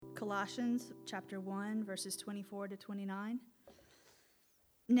Colossians chapter 1, verses 24 to 29.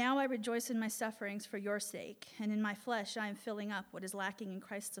 Now I rejoice in my sufferings for your sake, and in my flesh I am filling up what is lacking in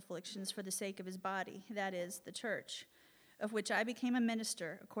Christ's afflictions for the sake of his body, that is, the church, of which I became a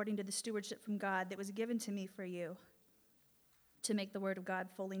minister according to the stewardship from God that was given to me for you, to make the word of God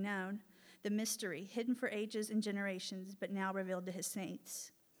fully known, the mystery hidden for ages and generations, but now revealed to his saints.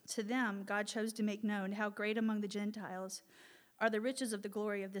 To them God chose to make known how great among the Gentiles are the riches of the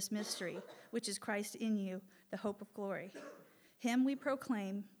glory of this mystery, which is Christ in you, the hope of glory. Him we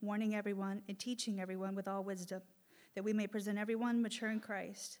proclaim, warning everyone and teaching everyone with all wisdom, that we may present everyone mature in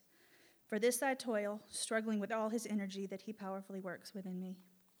Christ. For this I toil, struggling with all his energy that he powerfully works within me.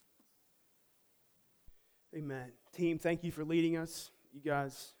 Amen. Team, thank you for leading us. You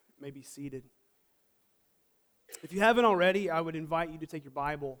guys may be seated. If you haven't already, I would invite you to take your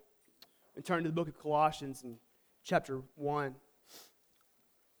Bible and turn to the book of Colossians in chapter 1.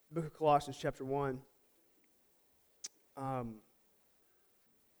 Book of Colossians chapter 1. I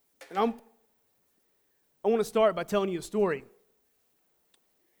want to start by telling you a story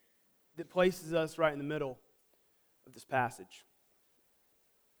that places us right in the middle of this passage.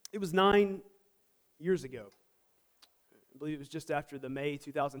 It was 9 years ago. I believe it was just after the May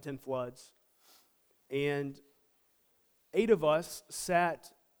 2010 floods. And 8 of us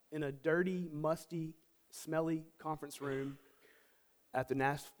sat in a dirty, musty, smelly conference room at the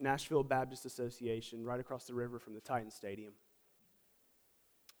Nashville Baptist Association right across the river from the Titan Stadium.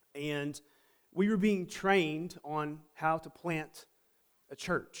 And we were being trained on how to plant a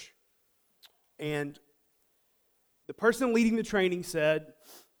church. And the person leading the training said,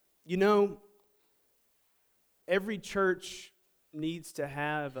 you know, every church needs to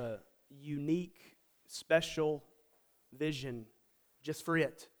have a unique, special vision just for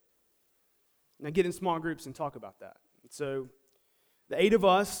it. Now get in small groups and talk about that. And so the 8 of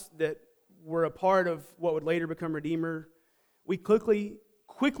us that were a part of what would later become Redeemer, we quickly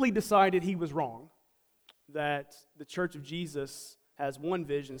decided he was wrong, that the Church of Jesus has one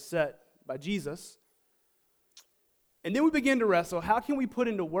vision set by Jesus. And then we began to wrestle, how can we put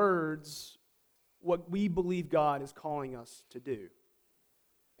into words what we believe God is calling us to do?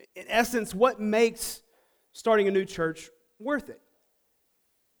 In essence, what makes starting a new church worth it?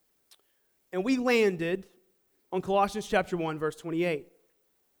 And we landed on Colossians chapter 1, verse 28.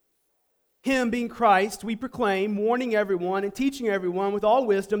 Him, being Christ, we proclaim, warning everyone and teaching everyone with all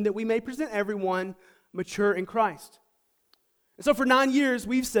wisdom that we may present everyone mature in Christ. And so for 9 years,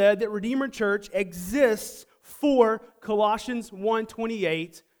 we've said that Redeemer Church exists for Colossians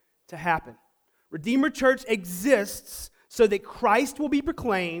 1:28 to happen. Redeemer Church exists so that Christ will be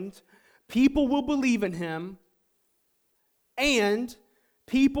proclaimed, people will believe in him, and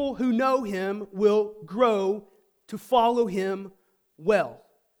people who know him will grow to follow him well.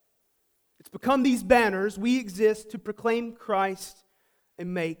 It's become these banners. We exist to proclaim Christ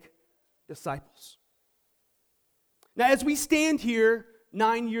and make disciples. Now, as we stand here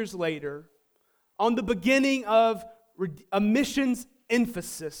 9 years later, on the beginning of a missions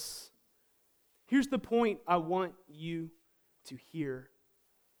emphasis, here's the point I want you to hear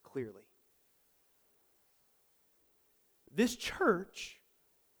clearly. This church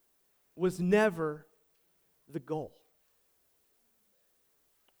was never the goal.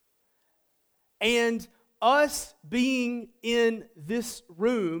 And us being in this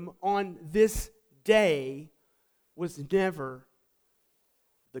room on this day was never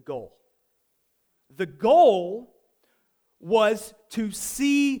the goal. The goal was to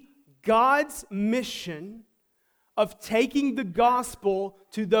see God's mission of taking the gospel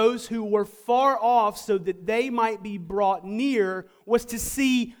to those who were far off so that they might be brought near, was to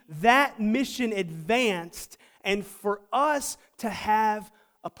see that mission advanced and for us to have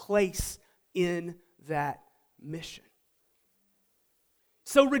a place in that mission.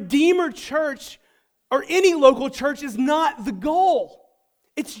 So Redeemer Church, or any local church, is not the goal.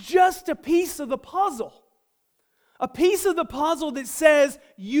 It's just a piece of the puzzle. A piece of the puzzle that says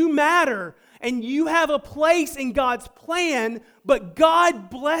you matter and you have a place in God's plan, but God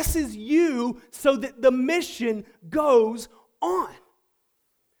blesses you so that the mission goes on.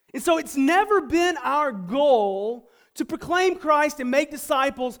 And so it's never been our goal to proclaim Christ and make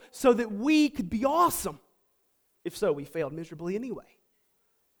disciples so that we could be awesome. If so, we failed miserably anyway.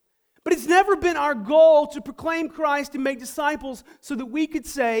 But it's never been our goal to proclaim Christ and make disciples so that we could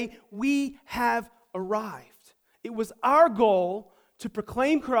say we have arrived. It was our goal to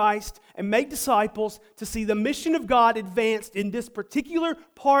proclaim Christ and make disciples to see the mission of God advanced in this particular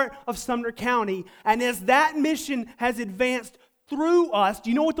part of Sumner County. And as that mission has advanced through us, do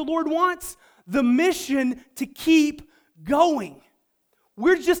you know what the Lord wants? The mission to keep going.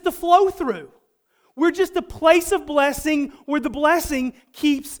 We're just a flow through. We're just a place of blessing where the blessing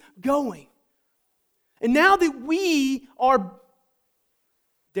keeps going. And now that we are,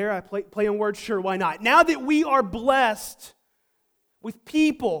 dare I play on words? Sure, why not? Now that we are blessed with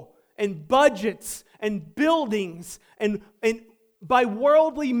people and budgets and buildings and by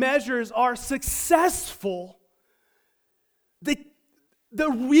worldly measures are successful, the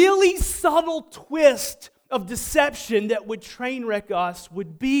really subtle twist of deception that would train wreck us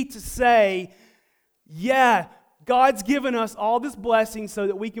would be to say, yeah, God's given us all this blessing so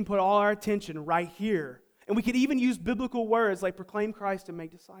that we can put all our attention right here. And we could even use biblical words like proclaim Christ and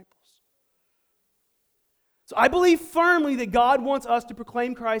make disciples. So I believe firmly that God wants us to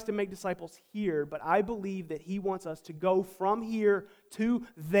proclaim Christ and make disciples here, but I believe that He wants us to go from here to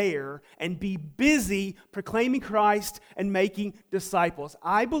there and be busy proclaiming Christ and making disciples.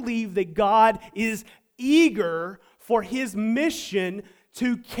 I believe that God is eager for His mission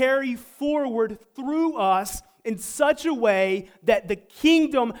to carry forward through us in such a way that the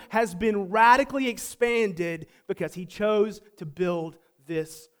kingdom has been radically expanded because He chose to build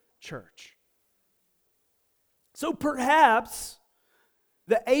this church. So perhaps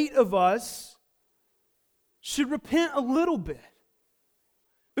the 8 of us should repent a little bit.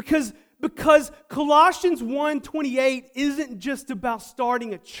 Because Colossians 1:28 isn't just about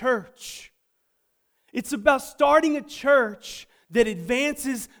starting a church. It's about starting a church that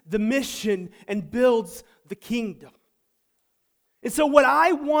advances the mission and builds the kingdom. And so what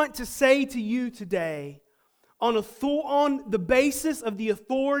I want to say to you today, on the basis of the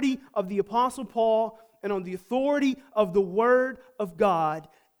authority of the Apostle Paul and on the authority of the Word of God,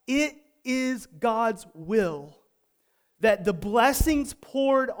 it is God's will that the blessings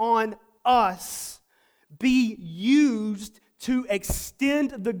poured on us be used to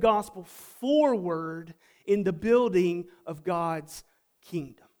extend the gospel forward in the building of God's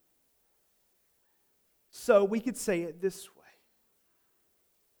kingdom. So we could say it this way.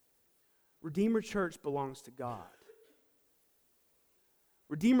 Redeemer Church belongs to God.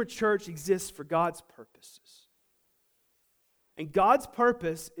 Redeemer Church exists for God's purposes. And God's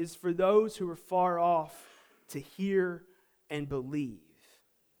purpose is for those who are far off to hear and believe.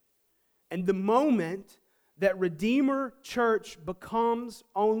 And the moment that Redeemer Church becomes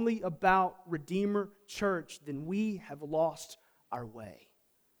only about Redeemer Church, then we have lost our way.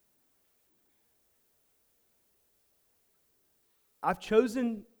 I've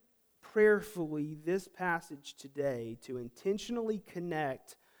chosen prayerfully this passage today to intentionally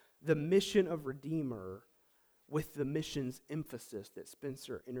connect the mission of Redeemer with the mission's emphasis that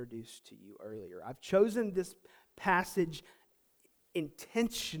Spencer introduced to you earlier. I've chosen this passage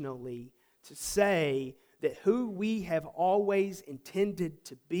intentionally to say that who we have always intended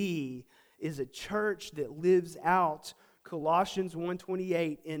to be is a church that lives out Colossians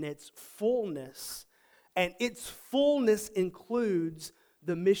 1:28 in its fullness. And its fullness includes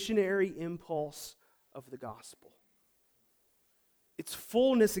the missionary impulse of the gospel. Its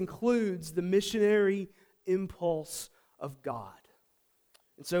fullness includes the missionary impulse of God.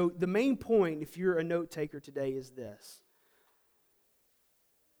 And so the main point, if you're a note taker today, is this.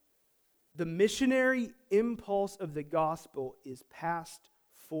 The missionary impulse of the gospel is passed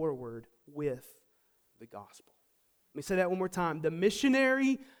forward with the gospel. Let me say that one more time. The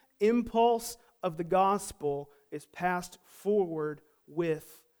missionary impulse of the gospel is passed forward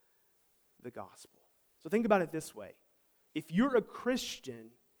with the gospel. So think about it this way. If you're a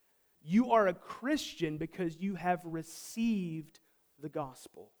Christian, you are a Christian because you have received the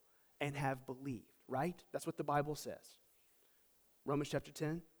gospel and have believed, right? That's what the Bible says. Romans chapter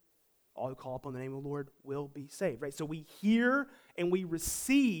 10, all who call upon the name of the Lord will be saved, right? So we hear and we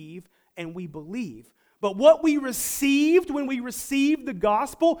receive and we believe. But what we received when we received the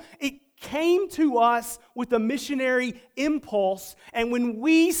gospel, it came to us with a missionary impulse. And when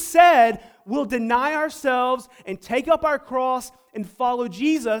we said, we'll deny ourselves and take up our cross and follow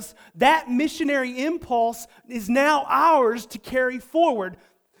Jesus, that missionary impulse is now ours to carry forward.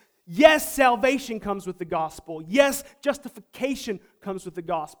 Yes, salvation comes with the gospel. Yes, justification comes with the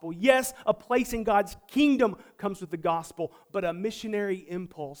gospel. Yes, a place in God's kingdom comes with the gospel. But a missionary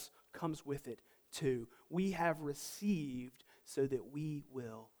impulse comes with it too. We have received so that we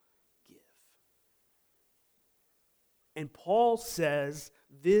will give. And Paul says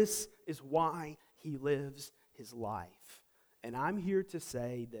this is why he lives his life. And I'm here to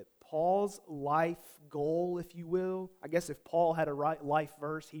say that Paul's life goal, if you will, I guess if Paul had a life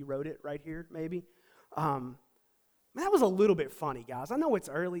verse, he wrote it right here, maybe. That was a little bit funny, guys. I know it's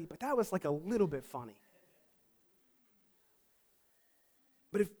early, but that was like a little bit funny.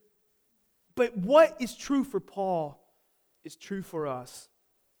 But what is true for Paul is true for us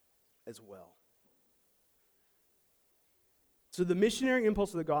as well. So the missionary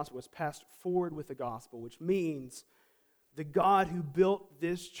impulse of the gospel is passed forward with the gospel, which means the God who built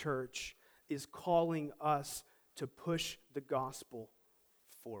this church is calling us to push the gospel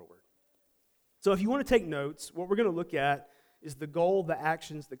forward. So if you want to take notes, what we're going to look at is the goal, the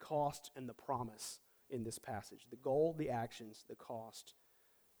actions, the cost, and the promise in this passage. The goal, the actions, the cost,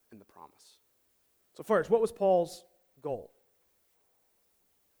 and the promise. So first, what was Paul's goal?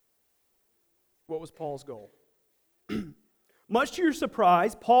 What was Paul's goal? Much to your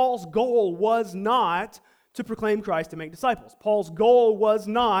surprise, Paul's goal was not to proclaim Christ and make disciples. Paul's goal was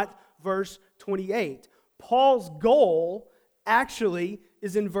not verse 28. Paul's goal actually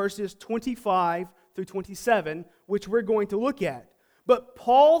is in verses 25 through 27, which we're going to look at. But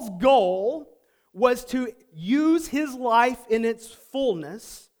Paul's goal was to use his life in its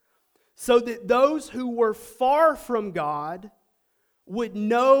fullness so that those who were far from God would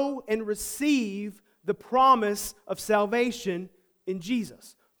know and receive the promise of salvation in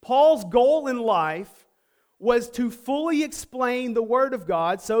Jesus. Paul's goal in life was to fully explain the Word of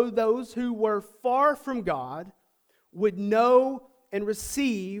God so those who were far from God would know and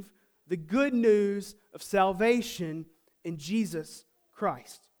receive the good news of salvation in Jesus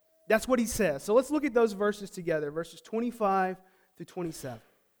Christ. That's what he says. So let's look at those verses together, verses 25 through 27.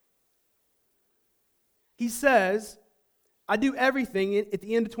 He says, I do everything at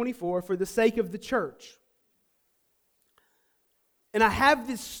the end of 24 for the sake of the church. And I have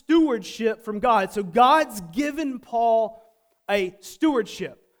this stewardship from God. So God's given Paul a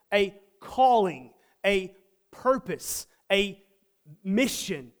stewardship, a calling, a purpose, a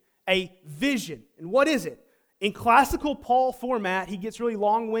mission, a vision. And what is it? In classical Paul format, he gets really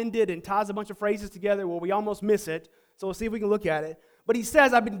long-winded and ties a bunch of phrases together where we almost miss it. So we'll see if we can look at it. But he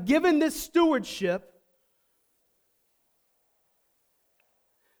says, I've been given this stewardship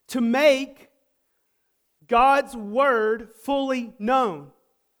to make God's word fully known.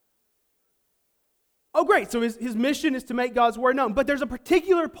 Oh, great. So his mission is to make God's word known. But there's a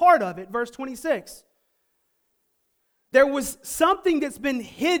particular part of it, verse 26. There was something that's been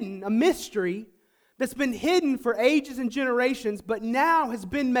hidden, a mystery that's been hidden for ages and generations, but now has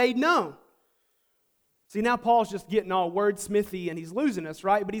been made known. See, now Paul's just getting all wordsmithy and he's losing us,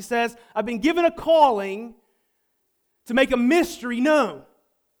 right? But he says, I've been given a calling to make a mystery known.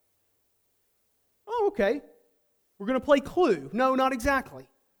 Oh, okay. We're going to play Clue. No, not exactly.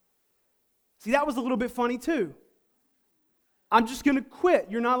 See, that was a little bit funny too. I'm just going to quit.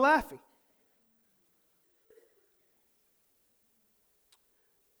 You're not laughing.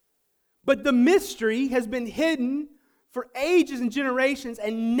 But the mystery has been hidden for ages and generations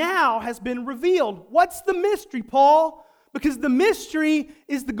and now has been revealed. What's the mystery, Paul? Because the mystery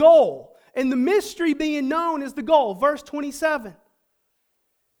is the goal. And the mystery being known is the goal. Verse 27.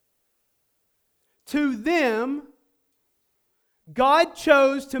 To them, God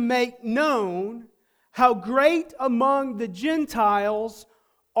chose to make known how great among the Gentiles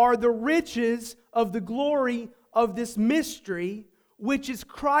are the riches of the glory of this mystery, which is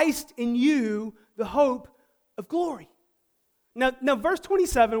Christ in you, the hope of glory. Now, verse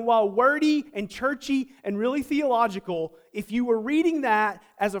 27, while wordy and churchy and really theological, if you were reading that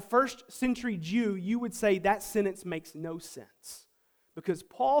as a first century Jew, you would say that sentence makes no sense. Because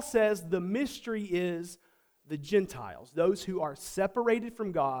Paul says the mystery is the Gentiles, those who are separated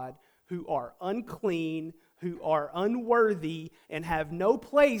from God, who are unclean, who are unworthy, and have no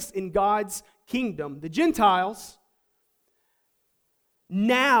place in God's kingdom. The Gentiles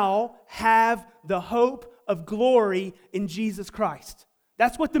now have the hope of glory in Jesus Christ.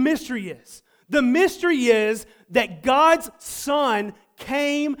 That's what the mystery is. The mystery is that God's Son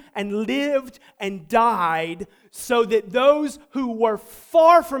came and lived and died so that those who were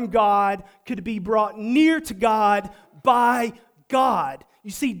far from God could be brought near to God by God.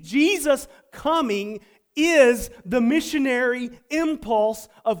 You see, Jesus coming is the missionary impulse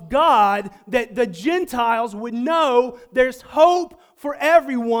of God that the Gentiles would know there's hope for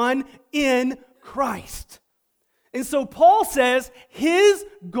everyone in Christ. And so Paul says his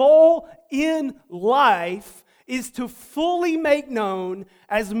goal in life is to fully make known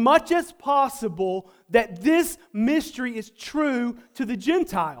as much as possible that this mystery is true to the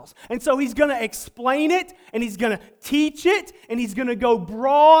Gentiles. And so he's going to explain it, and he's going to teach it, and he's going to go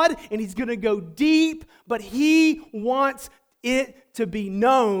broad, and he's going to go deep, but he wants it to be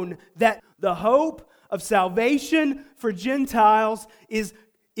known that the hope of salvation for Gentiles is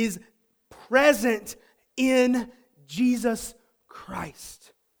present in Jesus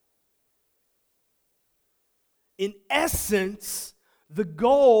Christ. In essence, the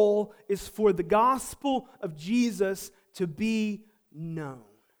goal is for the gospel of Jesus to be known.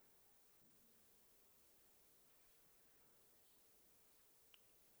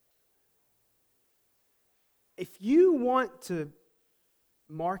 if you want to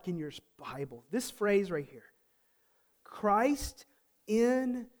mark in your Bible this phrase right here, Christ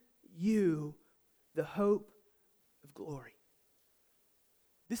in you, the hope of glory.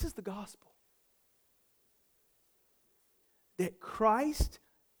 This is the gospel. That Christ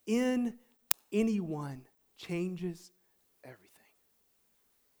in anyone changes everything.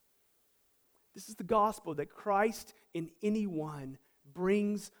 This is the gospel, that Christ in anyone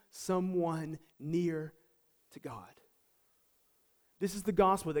brings someone near to God. This is the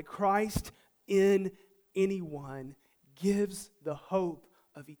gospel, that Christ in anyone gives the hope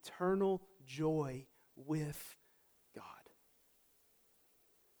of eternal joy with God.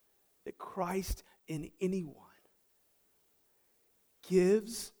 That Christ in anyone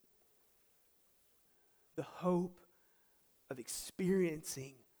gives the hope of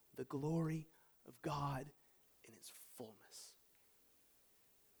experiencing the glory of God in its fullness.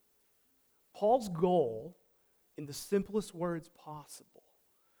 Paul's goal, in the simplest words possible,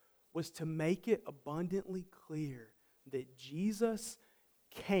 was to make it abundantly clear that Jesus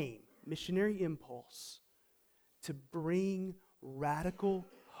came, missionary impulse, to bring radical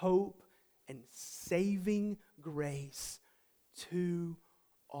hope and saving grace to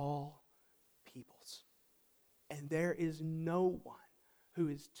all peoples. And there is no one who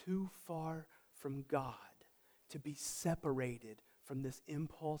is too far from God to be separated from this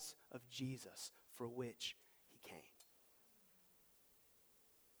impulse of Jesus for which he came.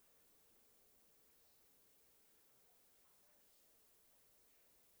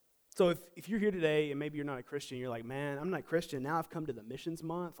 So if you're here today and maybe you're not a Christian, you're like, man, I'm not a Christian. Now I've come to the missions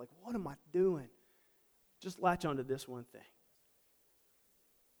month. Like, what am I doing? Just latch onto this one thing.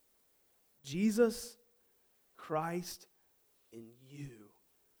 Jesus Christ in you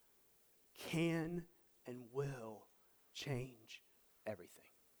can and will change everything.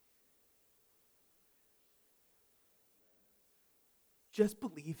 Just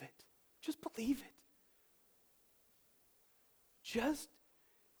believe it. Just believe it. Just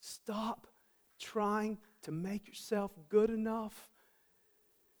stop trying to make yourself good enough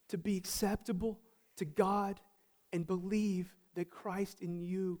to be acceptable to God and believe that Christ in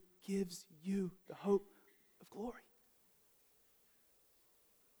you gives you the hope of glory.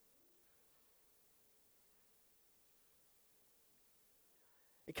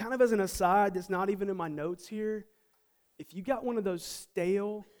 And kind of as an aside that's not even in my notes here, if you got one of those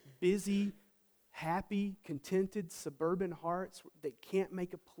stale, busy, happy, contented suburban hearts that can't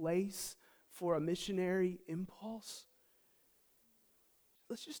make a place for a missionary impulse,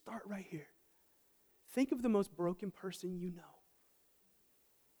 let's just start right here. Think of the most broken person you know.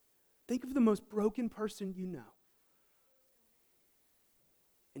 Think of the most broken person you know.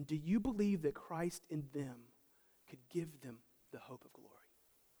 And do you believe that Christ in them could give them the hope of glory?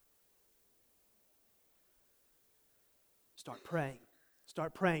 Start praying.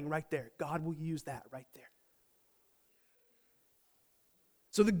 Start praying right there. God will use that right there.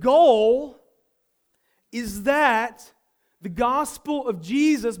 So the goal is that the gospel of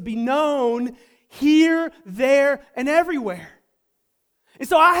Jesus be known here, there, and everywhere. And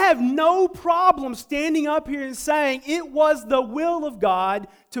so I have no problem standing up here and saying it was the will of God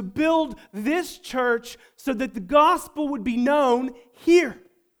to build this church so that the gospel would be known here.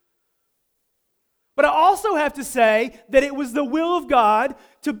 But I also have to say that it was the will of God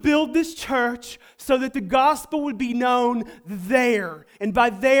to build this church so that the gospel would be known there. And by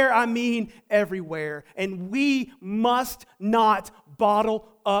there, I mean everywhere. And we must not bottle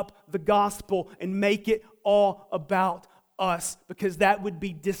up the gospel and make it all about us, because that would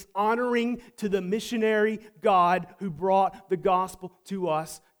be dishonoring to the missionary God who brought the gospel to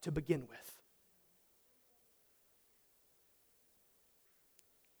us to begin with.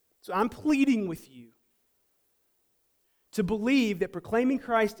 So I'm pleading with you to believe that proclaiming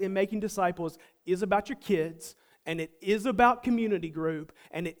Christ and making disciples is about your kids, and it is about community group,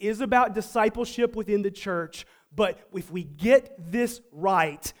 and it is about discipleship within the church. But if we get this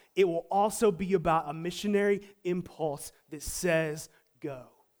right, it will also be about a missionary impulse that says, go.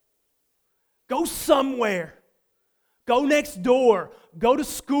 Go somewhere. Go next door. Go to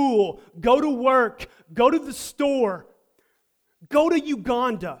school. Go to work. Go to the store. Go to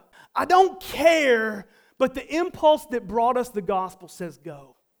Uganda. I don't care, but the impulse that brought us the gospel says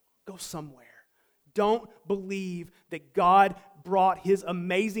go. Go somewhere. Don't believe that God brought His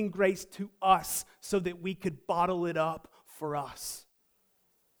amazing grace to us so that we could bottle it up for us.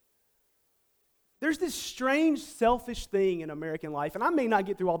 There's this strange, selfish thing in American life, and I may not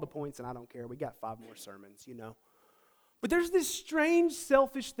get through all the points, and I don't care. We got 5 more sermons, you know. But there's this strange,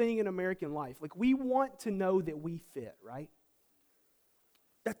 selfish thing in American life. Like, we want to know that we fit, right?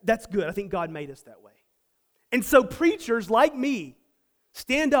 That's good. I think God made us that way. And so preachers like me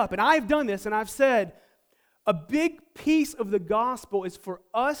stand up, and I've done this, and I've said, a big piece of the gospel is for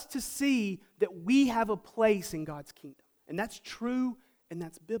us to see that we have a place in God's kingdom. And that's true, and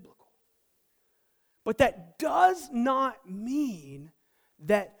that's biblical. But that does not mean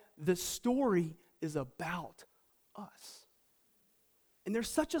that the story is about us. And there's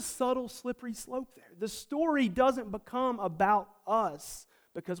such a subtle, slippery slope there. The story doesn't become about us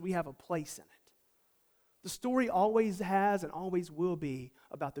because we have a place in it. The story always has and always will be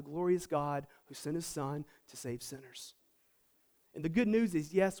about the glorious God who sent His Son to save sinners. And the good news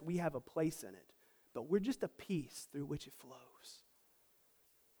is, yes, we have a place in it, but we're just a piece through which it flows.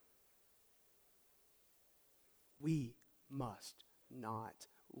 We must not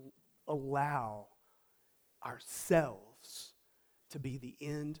allow ourselves to be the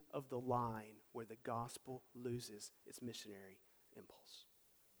end of the line where the gospel loses its missionary impulse.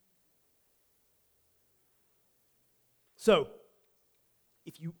 So,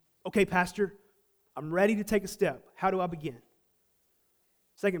 okay, Pastor, I'm ready to take a step. How do I begin?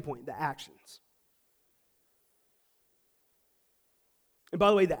 Second point, the actions. And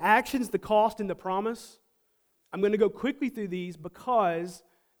by the way, the actions, the cost, and the promise, I'm going to go quickly through these because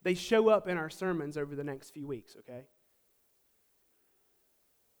they show up in our sermons over the next few weeks, okay?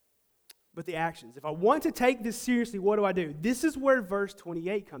 But the actions. If I want to take this seriously, what do I do? This is where verse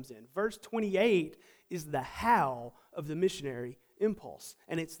 28 comes in. Verse 28 is the how of the missionary impulse.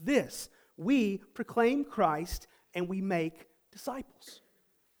 And it's this: we proclaim Christ and we make disciples.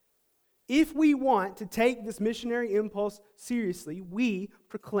 If we want to take this missionary impulse seriously, we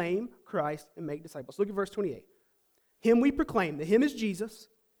proclaim Christ and make disciples. Look at verse 28. Him we proclaim. The him is Jesus,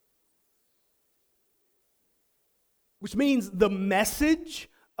 which means the message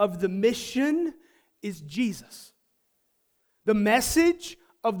of the mission is Jesus. The message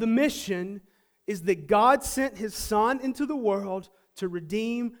of the mission is that God sent His Son into the world to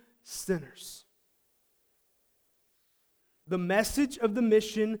redeem sinners. The message of the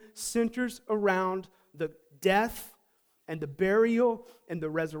mission centers around the death and the burial and the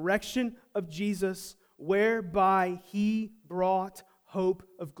resurrection of Jesus, whereby He brought hope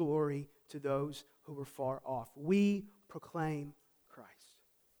of glory to those who were far off. We proclaim Christ.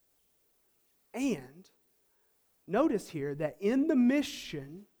 And notice here that in the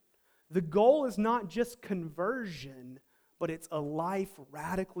mission, the goal is not just conversion, but it's a life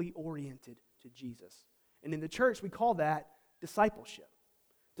radically oriented to Jesus. And in the church, we call that discipleship.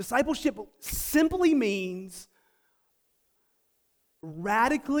 Discipleship simply means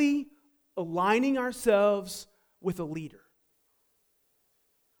radically aligning ourselves with a leader.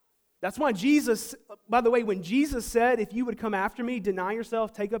 That's why Jesus, by the way, when Jesus said, if you would come after me, deny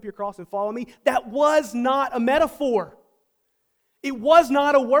yourself, take up your cross and follow me, that was not a metaphor. It was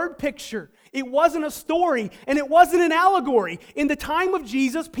not a word picture. It wasn't a story, and it wasn't an allegory. In the time of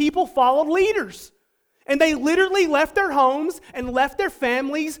Jesus, people followed leaders. And they literally left their homes and left their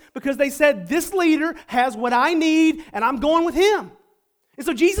families because they said, this leader has what I need, and I'm going with him. And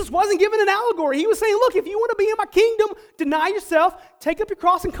so Jesus wasn't giving an allegory. He was saying, look, if you want to be in my kingdom, deny yourself, take up your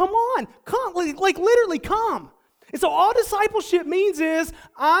cross, and come on. Come, like literally come. And so all discipleship means is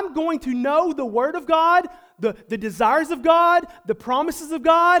I'm going to know the Word of God, the desires of God, the promises of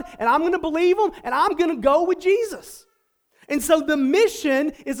God, and I'm going to believe them, and I'm going to go with Jesus. And so the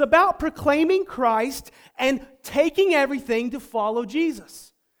mission is about proclaiming Christ and taking everything to follow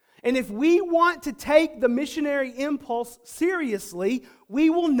Jesus. And if we want to take the missionary impulse seriously, we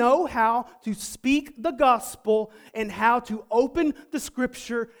will know how to speak the gospel and how to open the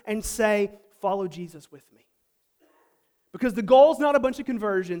Scripture and say, follow Jesus with me. Because the goal is not a bunch of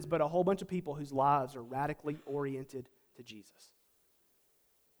conversions, but a whole bunch of people whose lives are radically oriented to Jesus.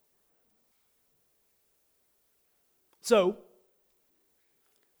 So,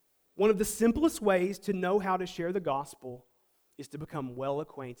 one of the simplest ways to know how to share the gospel is to become well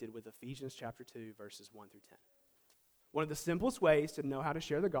acquainted with Ephesians chapter 2, verses 1 through 10. One of the simplest ways to know how to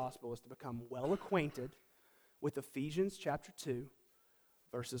share the gospel is to become well acquainted with Ephesians chapter 2,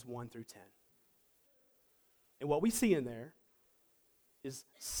 verses 1 through 10. And what we see in there is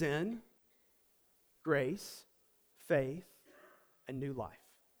sin, grace, faith, and new life.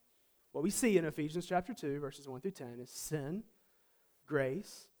 What we see in Ephesians chapter 2, verses 1 through 10 is sin,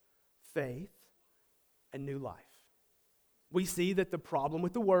 grace, faith, and new life. We see that the problem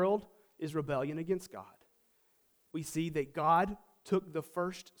with the world is rebellion against God. We see that God took the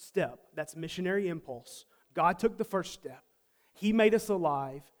first step. That's missionary impulse. God took the first step. He made us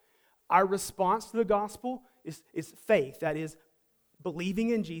alive. Our response to the gospel is faith. That is believing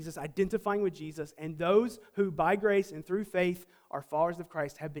in Jesus, identifying with Jesus, and those who by grace and through faith are followers of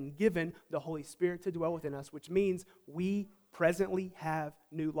Christ have been given the Holy Spirit to dwell within us, which means we presently have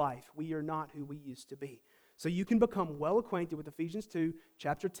new life. We are not who we used to be. So you can become well acquainted with Ephesians 2,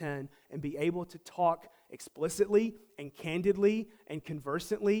 chapter 10, and be able to talk explicitly and candidly and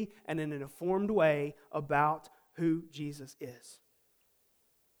conversantly and in an informed way about who Jesus is.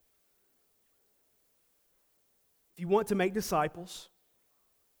 If you want to make disciples,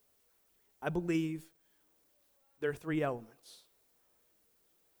 I believe there are three elements: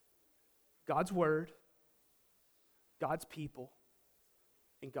 God's Word, God's people,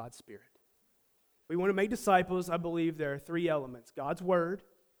 and God's Spirit. If we want to make disciples, I believe there are three elements: God's Word.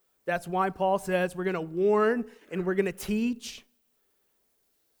 That's why Paul says we're going to warn and we're going to teach.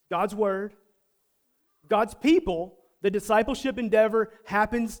 God's Word. God's people. The discipleship endeavor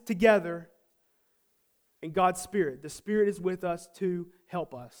happens together. And God's Spirit. The Spirit is with us to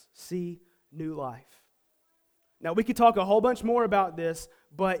help us see new life. Now, we could talk a whole bunch more about this,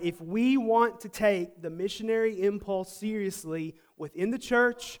 but if we want to take the missionary impulse seriously within the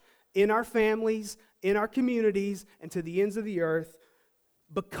church, in our families, in our communities, and to the ends of the earth,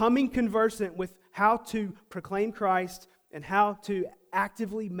 becoming conversant with how to proclaim Christ and how to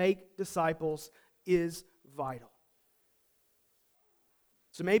actively make disciples is vital.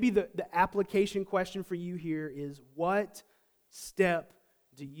 So maybe the application question for you here is, what step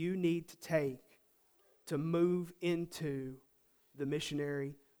do you need to take to move into the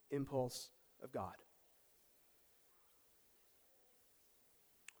missionary impulse of God?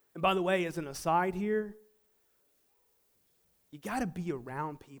 And by the way, as an aside here, you got to be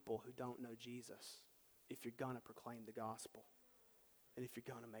around people who don't know Jesus if you're going to proclaim the gospel and if you're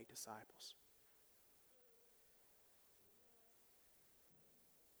going to make disciples.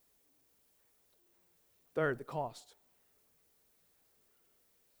 Third, the cost.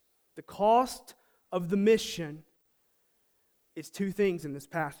 The cost of the mission is two things in this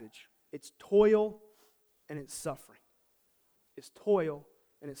passage. It's toil and it's suffering. It's toil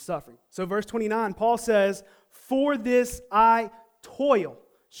and it's suffering. So verse 29, Paul says, "For this I toil,"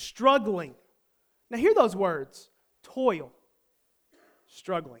 struggling. Now hear those words, toil,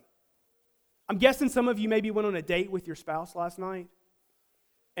 struggling. I'm guessing some of you maybe went on a date with your spouse last night,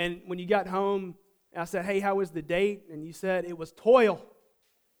 and when you got home, I said, "Hey, how was the date?" And you said, "It was toil.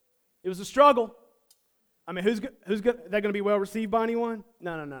 It was a struggle." I mean, that going to be well received by anyone?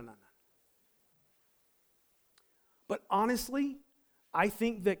 No. But honestly, I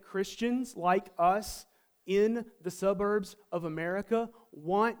think that Christians like us in the suburbs of America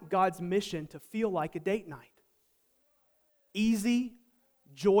want God's mission to feel like a date night. Easy,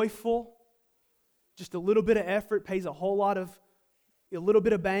 joyful, just a little bit of effort pays a little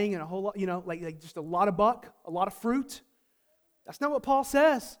bit of bang and a whole lot, like just a lot of buck, a lot of fruit. That's not what Paul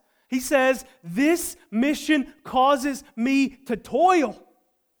says. He says, this mission causes me to toil.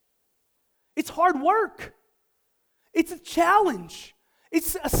 It's hard work. It's a challenge.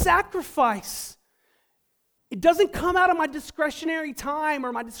 It's a sacrifice. It doesn't come out of my discretionary time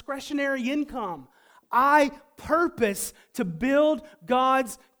or my discretionary income. I purpose to build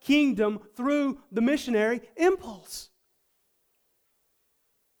God's kingdom through the missionary impulse.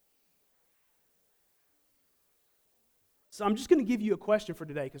 So I'm just going to give you a question for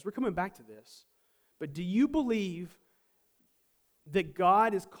today because we're coming back to this. But do you believe that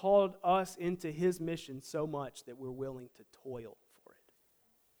God has called us into His mission so much that we're willing to toil for it?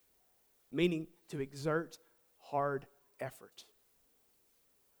 Meaning to exert hard effort,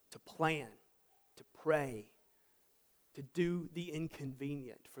 to plan, to pray, to do the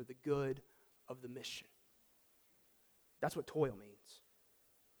inconvenient for the good of the mission. That's what toil means.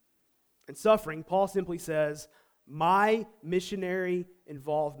 And suffering, Paul simply says, my missionary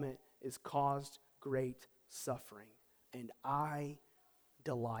involvement is caused great suffering, and I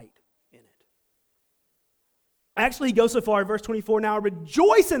delight in it. Actually, he goes so far in verse 24, "Now I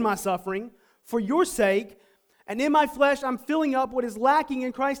rejoice in my suffering for your sake, and in my flesh I'm filling up what is lacking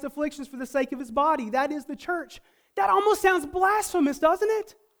in Christ's afflictions for the sake of His body." That is the church. That almost sounds blasphemous, doesn't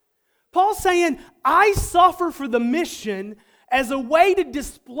it? Paul's saying, I suffer for the mission as a way to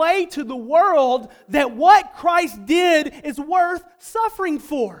display to the world that what Christ did is worth suffering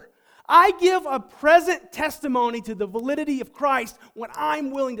for. I give a present testimony to the validity of Christ when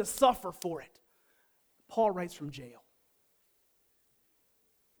I'm willing to suffer for it. Paul writes from jail.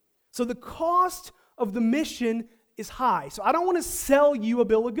 So the cost of the mission is high. So I don't want to sell you a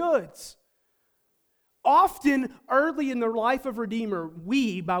bill of goods. Often, early in the life of Redeemer,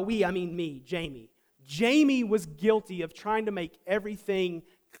 by we, I mean me, Jamie was guilty of trying to make everything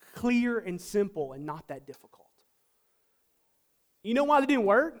clear and simple and not that difficult. You know why they didn't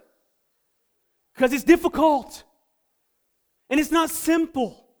work? Because it's difficult. And it's not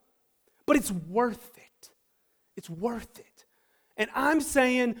simple. But it's worth it. It's worth it. And I'm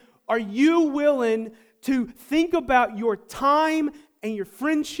saying, are you willing to think about your time and your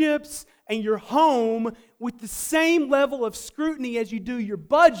friendships and your home with the same level of scrutiny as you do your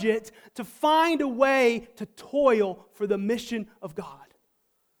budget to find a way to toil for the mission of God?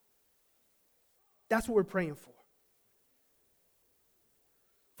 That's what we're praying for.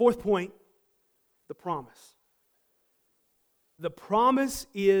 Fourth point, the promise. The promise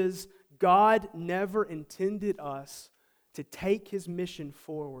is God never intended us to take His mission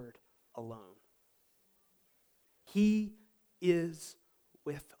forward alone. He is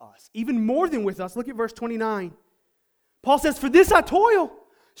with us. Even more than with us. Look at verse 29. Paul says, "For this I toil,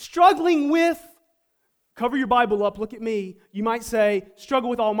 struggling with," cover your Bible up, look at me. You might say, struggle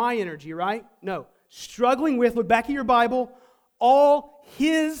with all my energy, right? No. Struggling with, look back at your Bible, all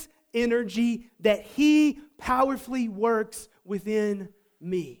His energy that He powerfully works within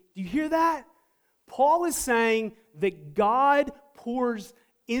me. Do you hear that? Paul is saying that God pours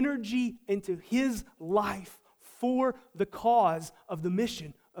energy into his life for the cause of the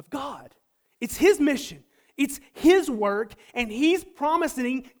mission of God. It's His mission. It's His work, and He's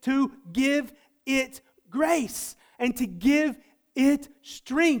promising to give it grace and to give it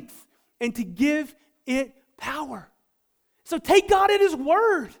strength and to give it power. So take God at His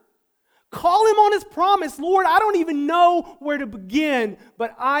word. Call Him on His promise. Lord, I don't even know where to begin,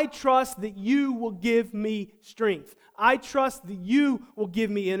 but I trust that You will give me strength. I trust that You will give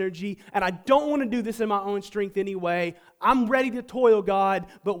me energy, and I don't want to do this in my own strength anyway. I'm ready to toil, God,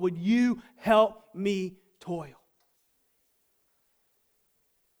 but would You help me toil?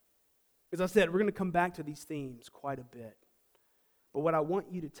 As I said, we're going to come back to these themes quite a bit. But what I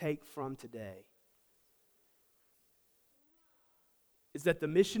want you to take from today is that the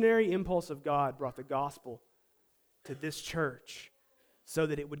missionary impulse of God brought the gospel to this church so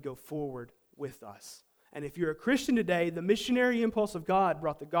that it would go forward with us. And if you're a Christian today, the missionary impulse of God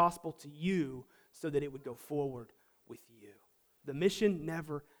brought the gospel to you so that it would go forward with you. The mission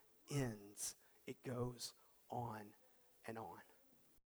never ends. It goes on and on.